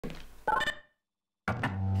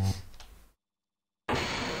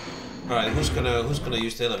Alright, who's gonna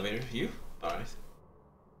use the elevator? You? Alright.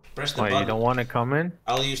 Press the Why, button. you don't want to come in?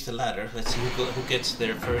 I'll use the ladder. Let's see who gets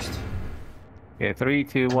there first. Okay, 3,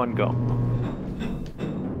 2, 1, go.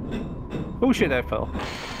 Oh shit, I fell.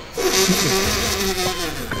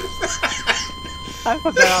 I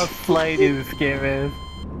forgot how slidey this game is.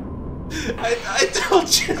 I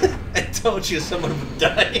told you someone would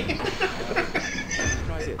die.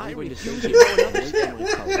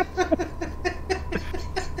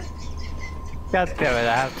 God damn it,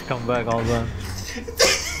 I have to come back all done.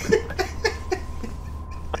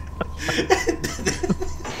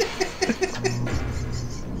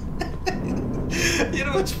 You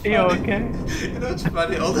know what's funny? You okay? You know what's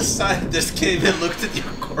funny? All the scientists came and looked at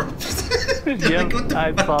your corpse. Yep, Like,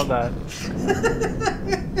 I saw that.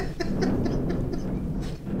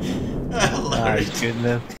 My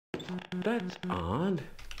goodness. That's odd.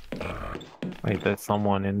 Wait, there's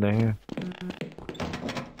someone in there.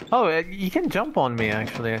 Oh, you can jump on me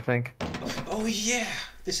actually, I think. Oh yeah,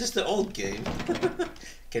 this is the old game.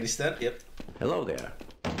 Can you stand? Yep. Hello there.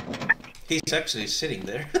 He's actually sitting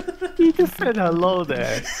there. You just said hello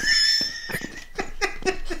there.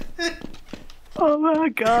 Oh my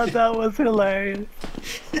god, that was hilarious.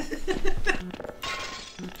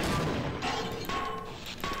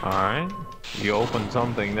 Alright, you opened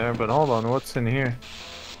something there, but hold on, what's in here?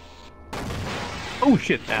 Oh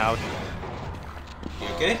shit, ouch. You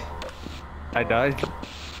okay? I died.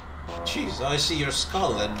 Jeez, I see your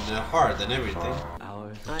skull and heart and everything.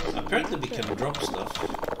 Apparently we can drop stuff.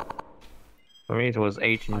 For me it was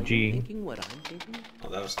H and G. Oh,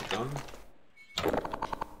 that was the gun.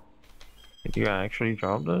 Did you actually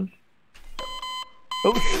drop those?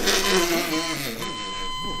 Oh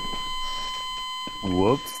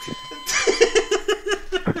whoops.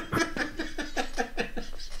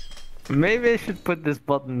 Maybe I should put this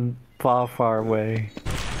button far, far away.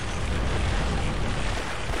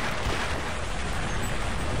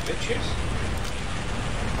 Pictures?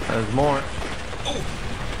 There's more. Oh!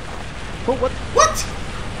 Oh, what? What?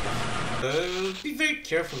 Be very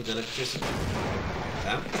careful with electricity.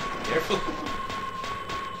 Damn, careful.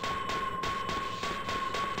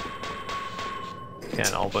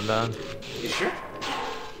 Can't open that. You sure?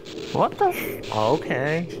 What the?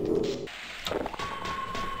 Okay.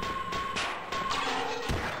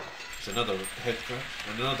 There's another head crack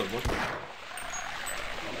and another one.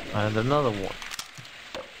 And another one.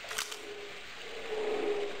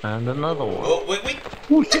 And another one. Oh, wait!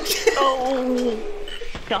 Oh, shit. Oh,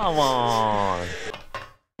 come on.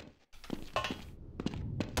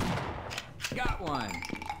 Got one.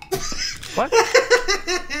 What?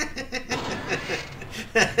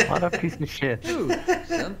 What a piece of shit. Ooh,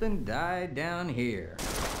 something died down here.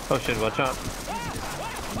 Oh shit, watch out.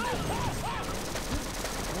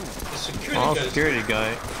 The Security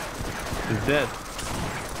guy is dead.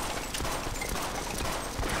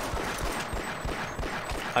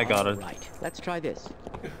 I got it. Right. Let's try this.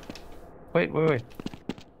 Wait.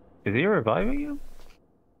 Is he reviving you?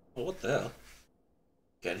 What the hell?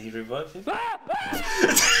 Can he revive him?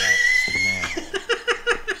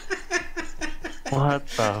 What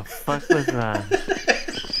the fuck was that?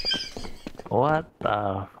 What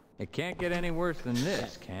the? It can't get any worse than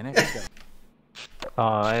this, can it?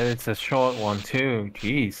 Oh, it's a short one too.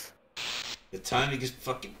 Jeez. The timing is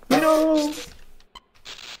fucking. No.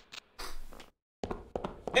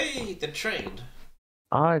 Hey, the train.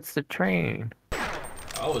 Oh, it's the train. I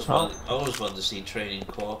always want to see training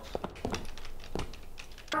co-op.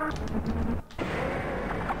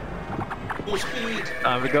 Full speed.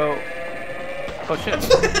 Time to go. Oh shit.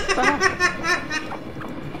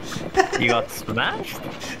 You got smashed?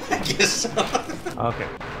 I guess so. Okay.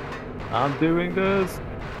 I'm doing this.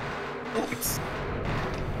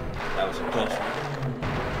 That was a close one.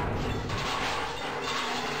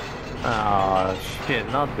 Oh shit,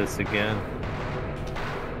 not this again.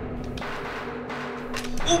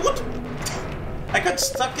 Oh, what? I got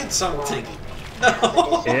stuck in something.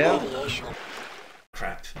 No. Yeah.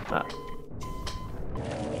 Crap.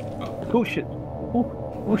 Oh shit.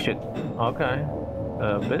 Oh shit. Okay.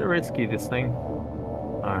 A bit risky this thing.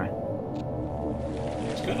 Alright.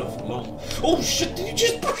 It's kind of long. Oh shit, did you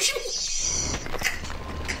just push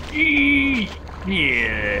me?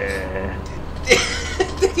 Yeah.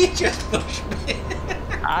 Did you just push me?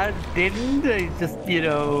 I didn't. I just, you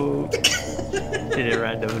know, did it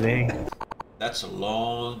randomly. That's a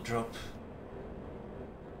long drop.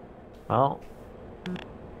 Well.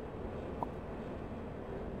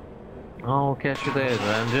 I'll catch you there,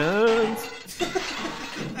 vengeance.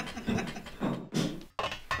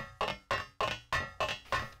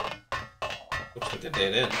 Looks like a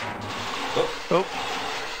dead end. Oh. Oh.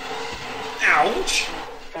 Ouch!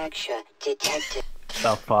 Fracture detected.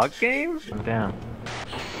 The fuck game? Damn.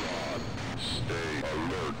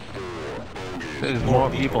 There's more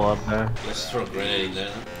people up there. Let's throw a grenade in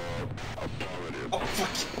there. Oh,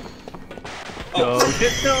 fuck. Go,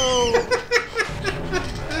 shit, go!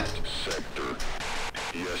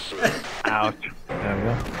 Ouch. There we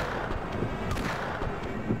go.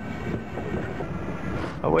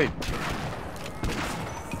 Oh, wait.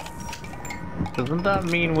 Doesn't that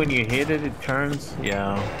mean when you hit it, it turns?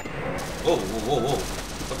 Yeah. Whoa, whoa, whoa,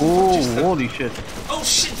 whoa. Ooh, holy shit. Oh,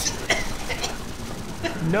 shit!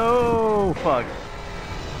 No! Fuck.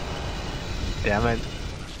 Damn it.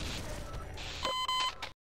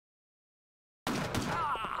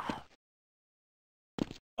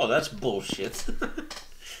 Oh, that's bullshit.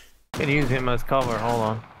 Can use him as cover, hold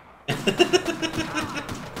on.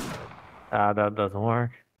 Ah, that doesn't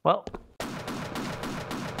work. Well.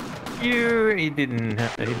 He didn't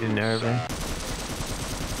hurt me.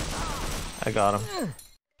 I got him.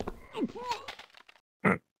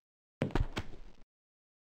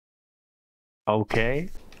 Okay.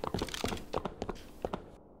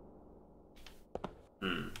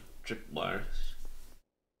 Tripwires.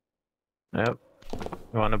 Yep.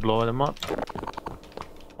 You want to blow them up?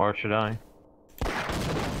 Or should I?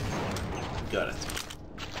 Got it.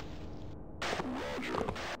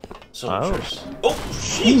 Soldiers. Oh,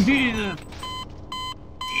 shit! Jesus!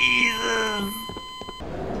 Jesus!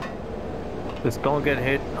 Just don't get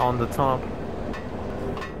hit on the top.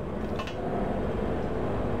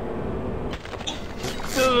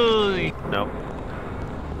 Nope.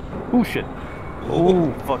 Oh shit.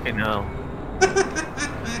 Oh, fucking hell.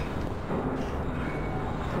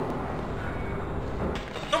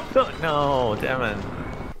 No, damn it.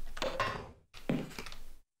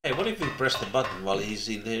 Hey, what if we press the button while he's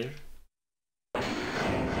in there?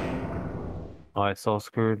 Oh, he's so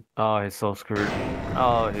screwed. Oh, he's so screwed.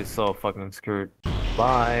 Oh, he's so fucking screwed.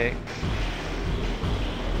 Bye.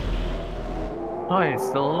 Oh, he's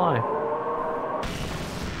still alive.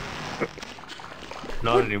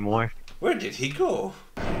 Not anymore. Where did he go?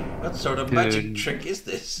 What sort of magic trick is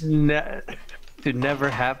this? To never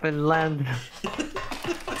happen land.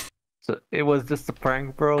 So it was just a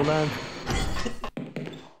prank, bro, land.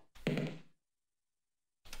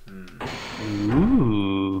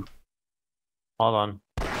 Ooh. Hold on.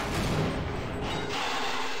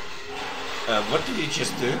 What did you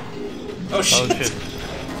just do? Oh shit! Oh shit.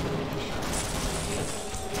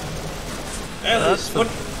 Alice, That's what?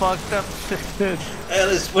 Fucked up shit.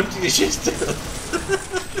 Alice, what did you just do?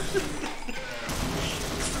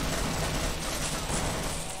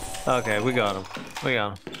 Okay, we got him. We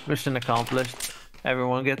got him. Mission accomplished.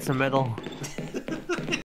 Everyone gets a medal.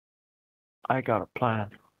 I got a plan.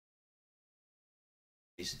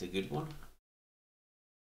 Is it a good one?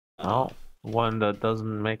 Oh, one that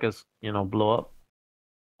doesn't make us, you know, blow up.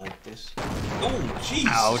 Like this. Oh, jeez!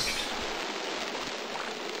 Ouch.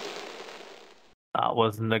 That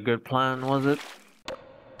wasn't a good plan, was it?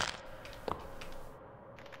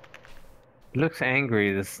 It looks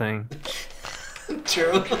angry, this thing.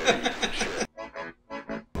 True.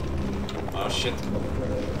 Oh shit.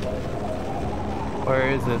 Where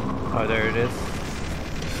is it? Oh, there it is.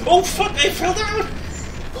 Oh fuck, I fell down!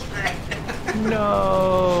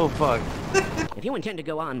 No, fuck. If you intend to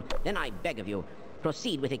go on, then I beg of you,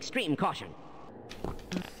 proceed with extreme caution.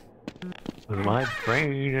 My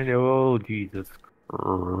brain, oh Jesus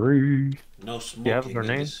Christ. No smoking. You have a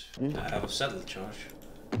grenade? I have a settle charge.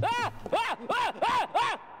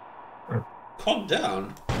 Calm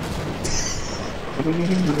down.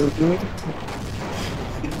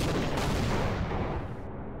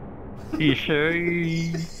 You sure?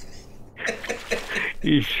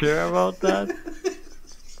 You sure about that?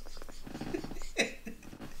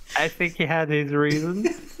 I think he had his reasons.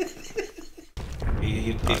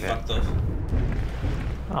 He fucked off.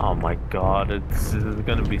 Oh my god, this is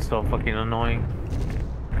gonna be so fucking annoying.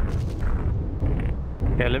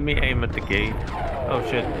 Yeah, let me aim at the gate. Oh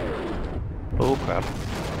shit. Oh crap.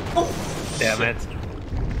 Oh, damn shit. it.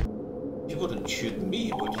 You wouldn't shoot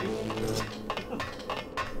me, would you?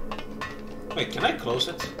 Wait, can I close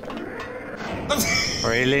it?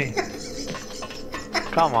 Really?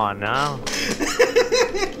 Come on now.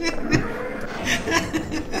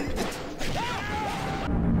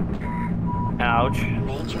 Ouch.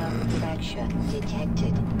 Major fracture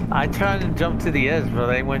detected. I tried to jump to the edge, but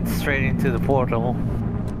I went straight into the portal.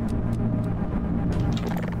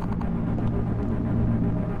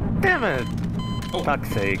 Damn it! Oh. Fuck's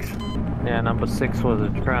sakes. Yeah, number 6 was a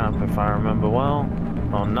trap, if I remember well.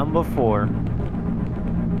 On number 4.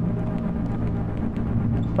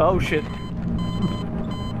 Oh shit.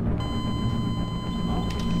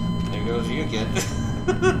 whatever you get.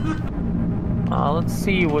 Let's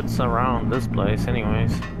see what's around this place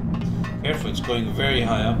anyways. Careful, it's going very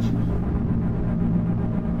high up.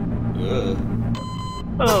 Ugh.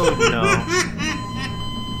 Oh no.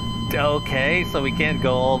 Okay, so we can't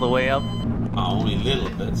go all the way up. Only a little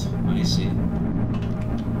bit. I see.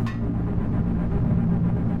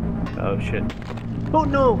 Oh shit. Oh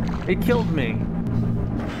no! It killed me!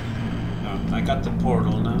 Oh, I got the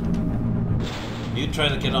portal now. You try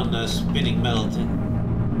to get on the spinning metal thing.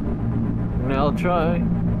 I'll try.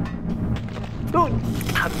 Oh!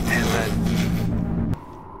 God damn it.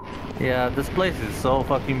 Yeah, this place is so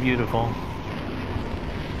fucking beautiful.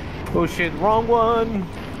 Oh shit, wrong one!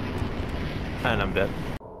 And I'm dead.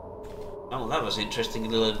 Oh, that was an interesting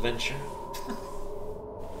little adventure.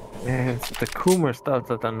 Yeah, it's the Coomer stuff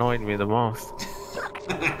that annoyed me the most.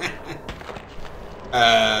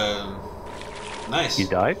 Nice. You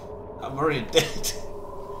died? I'm already dead.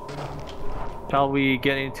 Shall we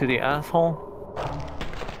get into the asshole?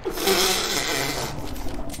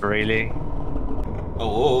 Really?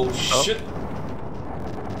 Oh shit.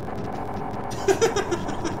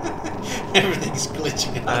 Everything's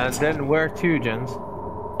glitching out. And then where to, Jens?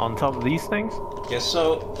 On top of these things? Guess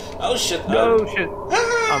so. Oh shit. No shit.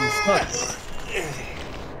 I'm stuck.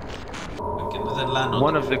 Okay, then land on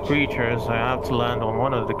One of the creatures. I have to land on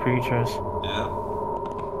one of the creatures. Yeah.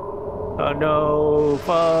 Oh no,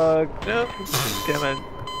 fuck. No. Damn it.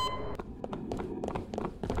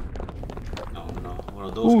 Oh no, one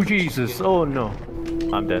of those. Oh creatures Jesus, again. oh no.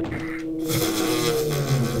 I'm dead.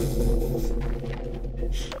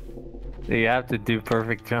 You have to do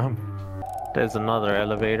perfect jump. There's another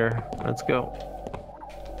elevator. Let's go.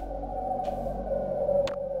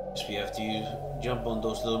 So we have to jump on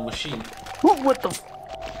those little machines. What the f—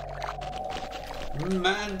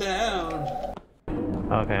 Man down!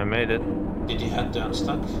 Okay, I made it. Did you head down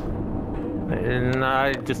stuck? And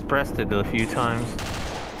I just pressed it a few times.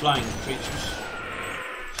 Flying creatures.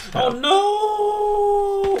 Yeah. Oh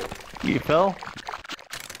no! You fell?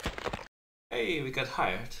 Hey, we got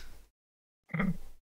hired.